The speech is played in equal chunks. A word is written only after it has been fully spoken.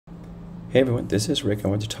Hey everyone, this is Rick. I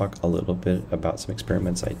want to talk a little bit about some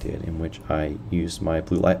experiments I did in which I used my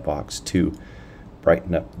blue light box to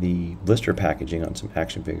brighten up the blister packaging on some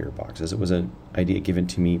action figure boxes. It was an idea given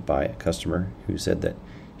to me by a customer who said that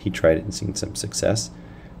he tried it and seen some success.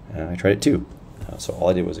 I tried it too. So all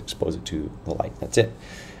I did was expose it to the light. That's it.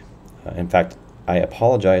 In fact, I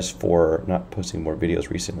apologize for not posting more videos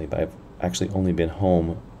recently, but I've actually only been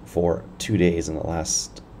home for 2 days in the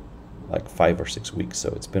last like 5 or 6 weeks,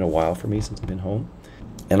 so it's been a while for me since I've been home,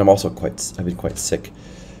 and I've been quite sick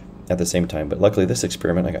at the same time. But luckily, this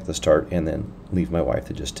experiment I got to start and then leave my wife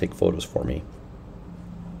to just take photos for me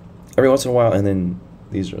every once in a while, and then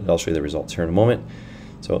I'll show you the results here in a moment.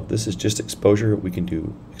 So this is just exposure. We can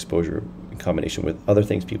do exposure in combination with other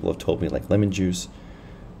things people have told me, like lemon juice.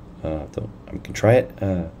 Though we can try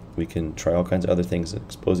it. We can try all kinds of other things and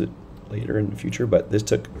expose it later in the future, but this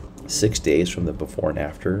took 6 days from the before and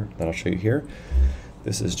after that I'll show you here.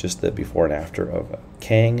 This is just the before and after of a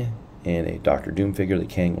Kang and a Dr. Doom figure. The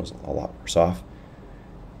Kang was a lot worse off,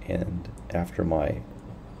 and after my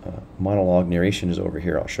monologue narration is over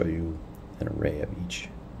here, I'll show you an array of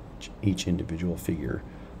each individual figure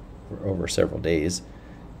over several days,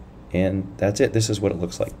 and that's it. This is what it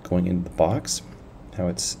looks like going into the box, how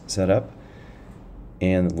it's set up.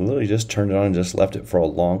 And literally just turned it on and just left it for a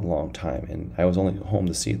long time. And I was only home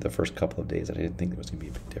to see it the first couple of days. I didn't think there was going to be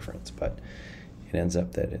a big difference, but it ends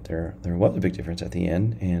up that there was a big difference at the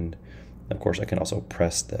end. And of course, I can also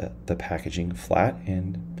press the packaging flat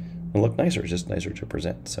and it'll look nicer. It's just nicer to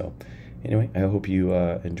present. So anyway, I hope you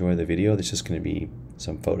enjoy the video. This is going to be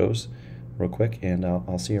some photos real quick, and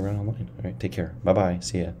I'll see you around online. All right, take care. Bye-bye.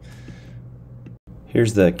 See ya.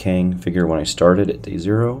 Here's the Kang figure when I started at day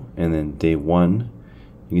 0, and then day 1.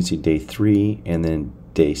 You can see day 3 and then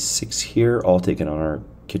day 6 here, all taken on our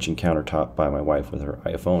kitchen countertop by my wife with her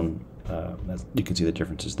iPhone. You can see the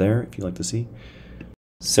differences there if you'd like to see.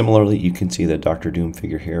 Similarly, you can see the Dr. Doom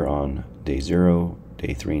figure here on day 0,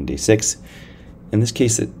 day 3, and day 6. In this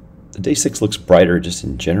case, the day 6 looks brighter just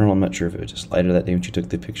in general. I'm not sure if it was just lighter that day when you took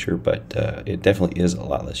the picture, but it definitely is a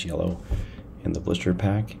lot less yellow in the blister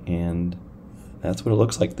pack, and that's what it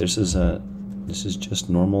looks like. This is just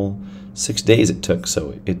normal 6 days it took,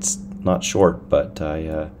 so it's not short, but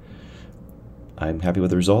I'm happy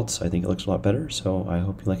with the results. I think it looks a lot better, so I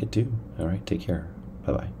hope you like it too. All right, take care.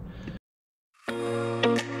 Bye-bye.